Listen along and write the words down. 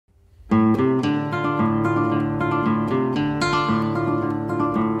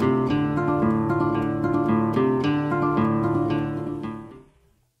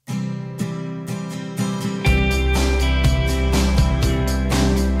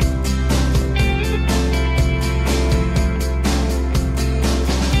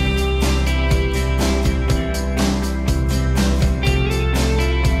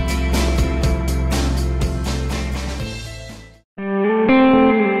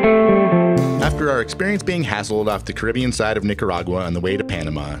our experience being hassled off the Caribbean side of Nicaragua on the way to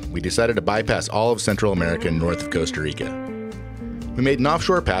Panama, we decided to bypass all of Central America north of Costa Rica. We made an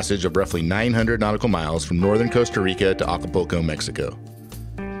offshore passage of roughly 900 nautical miles from northern Costa Rica to Acapulco, Mexico.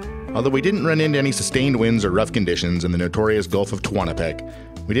 Although we didn't run into any sustained winds or rough conditions in the notorious Gulf of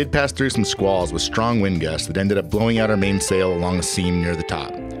Tehuantepec, we did pass through some squalls with strong wind gusts that ended up blowing out our mainsail along a seam near the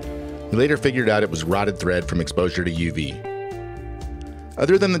top. We later figured out it was rotted thread from exposure to UV.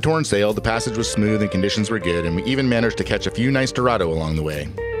 Other than the torn sail, the passage was smooth and conditions were good, and we even managed to catch a few nice dorado along the way.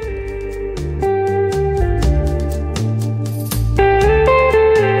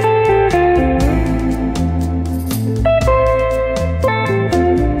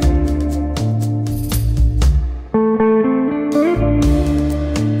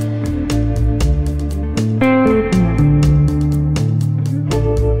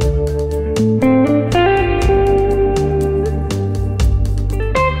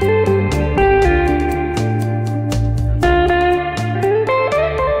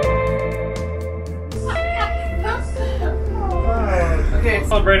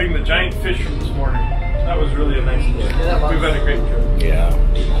 Celebrating the giant fish from this morning. That was really a nice day. Yeah, we've had a great trip. Yeah.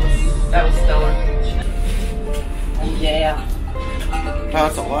 That was stellar. Yeah. Wow,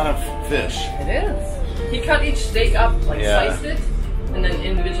 that's a lot of fish. It is. He cut each steak up, like sliced it, and then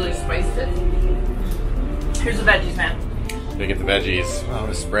individually spiced it. Here's the veggies, man. Gotta get the veggies. Oh,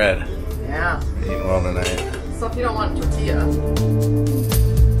 the spread. Yeah. Eating well tonight. Stuff you don't want tortilla.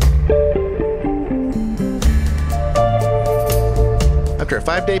 After a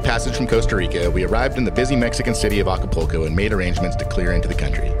 5-day passage from Costa Rica, we arrived in the busy Mexican city of Acapulco and made arrangements to clear into the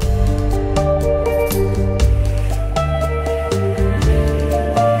country.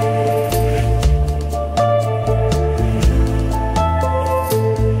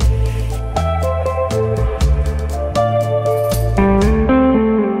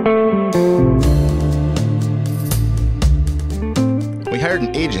 We hired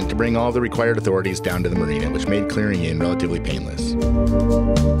an agent to bring all the required authorities down to the marina, which made clearing in relatively painless.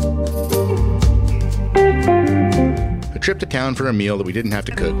 A trip to town for a meal that we didn't have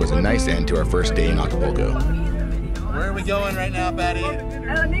to cook was a nice end to our first day in Acapulco. Where are we going right now, Patty?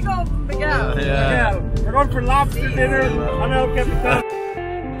 Amigo Miguel. Yeah, we're going for lobster dinner on El Capitan.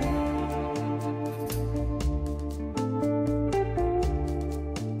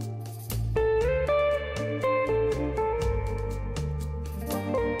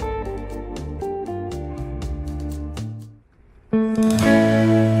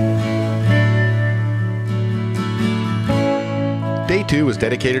 Day 2 was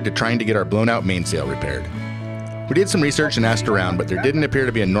dedicated to trying to get our blown-out mainsail repaired. We did some research and asked around, but there didn't appear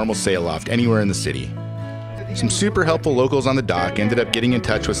to be a normal sail loft anywhere in the city. Some super helpful locals on the dock ended up getting in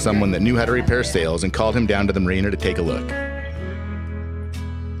touch with someone that knew how to repair sails and called him down to the marina to take a look.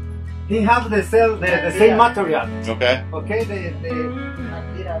 He has the sail, the same material. Okay. Okay,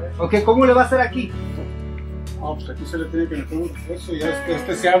 okay, ¿cómo le va a hacer aquí? Ah, pues aquí se le tiene que meter un refuerzo, ya es que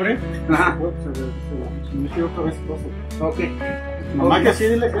este se abre. Ajá. Se mete otra vez cosas. Ok. Nomás que sí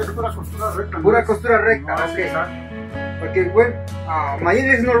dile que es pura costura recta. Pura costura recta, No, okay. exacto. Okay, well, my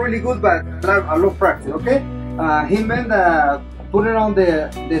English is not really good, but a lot of practice, okay? He meant put it on the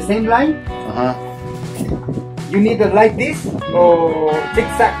same line. Uh-huh. You need it like this or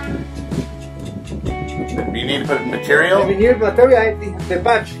zigzag. You need to put material? You need material, the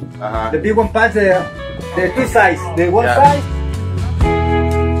patch. Uh-huh. The big one patch, the two sides. The one side.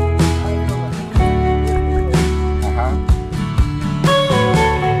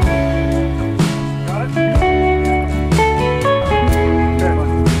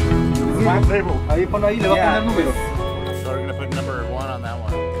 Ahí pone ahí, le va a poner números. So we're gonna put number 1 on that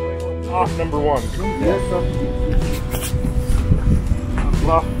one. Off number 1. Yes, sir.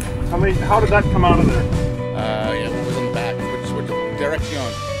 Well, how did that come out of there? Yeah, it was in the back. Which direction?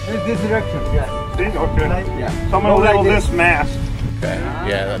 This direction, yeah. See? Okay. Yeah. So I'm gonna label this mast. Okay.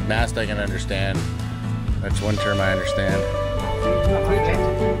 Yeah, that mast I can understand. That's one term I understand.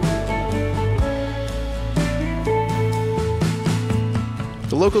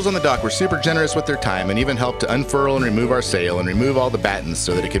 The locals on the dock were super generous with their time and even helped to unfurl and remove our sail and remove all the battens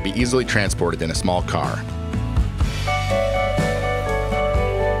so that it could be easily transported in a small car.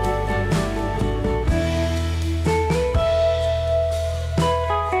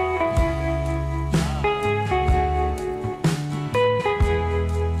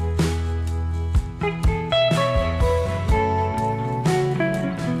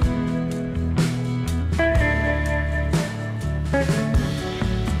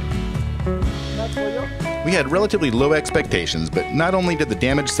 We had relatively low expectations, but not only did the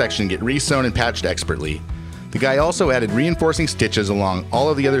damaged section get re-sewn and patched expertly, The guy also added reinforcing stitches along all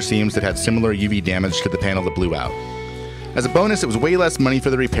of the other seams that had similar UV damage to the panel that blew out. As a bonus, it was way less money for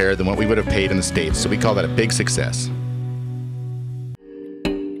the repair than what we would have paid in the States, so we call that a big success.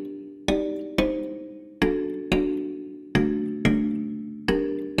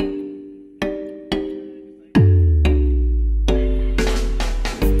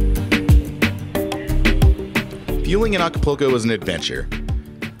 Fueling in Acapulco was an adventure.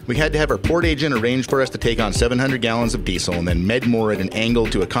 We had to have our port agent arrange for us to take on 700 gallons of diesel and then med moor at an angle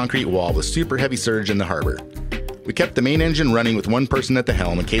to a concrete wall with super heavy surge in the harbor. We kept the main engine running with one person at the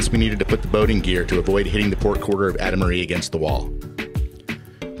helm in case we needed to put the boat in gear to avoid hitting the port quarter of Ada Marie against the wall.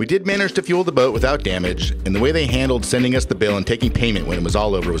 We did manage to fuel the boat without damage, and the way they handled sending us the bill and taking payment when it was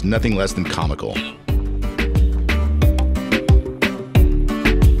all over was nothing less than comical.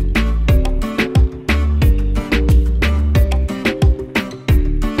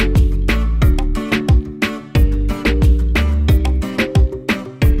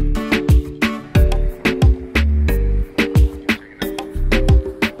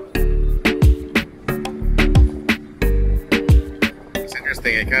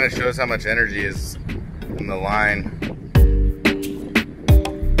 It kind of shows how much energy is in the line.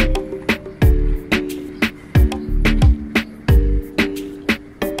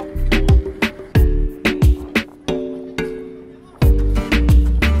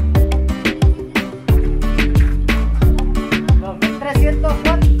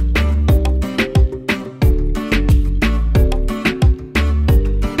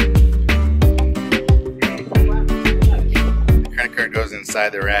 Goes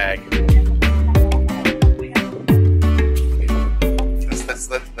inside the rag.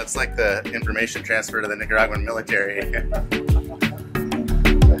 That's like the information transfer to the Nicaraguan military.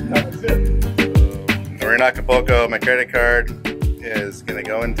 We're in Acapulco. My credit card is gonna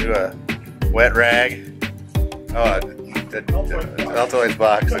go into a wet rag. Oh, the Altoids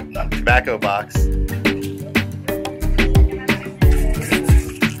box, a tobacco box.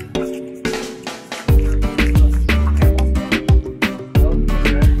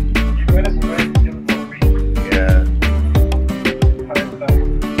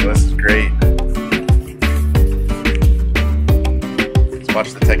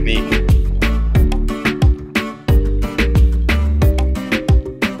 Watch the technique.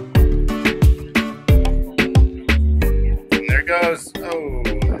 And there it goes.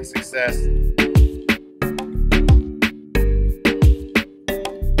 Oh, success.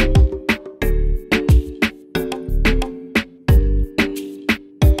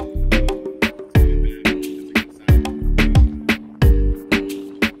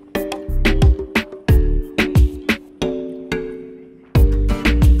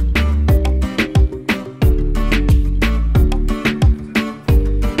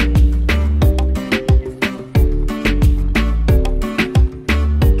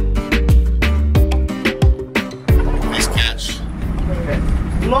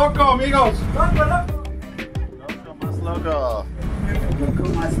 Loco, amigos. Loco, loco. Loco más loco. Loco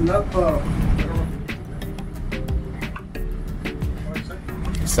más loco.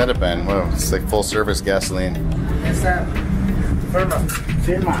 Setup band. Whoa, it's like full service gasoline. Yes, sir. Firma.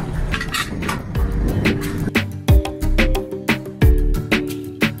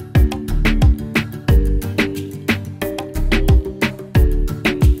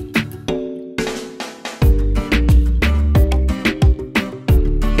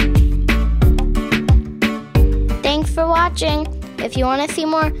 Thanks for watching. If you want to see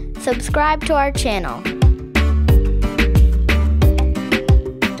more, subscribe to our channel.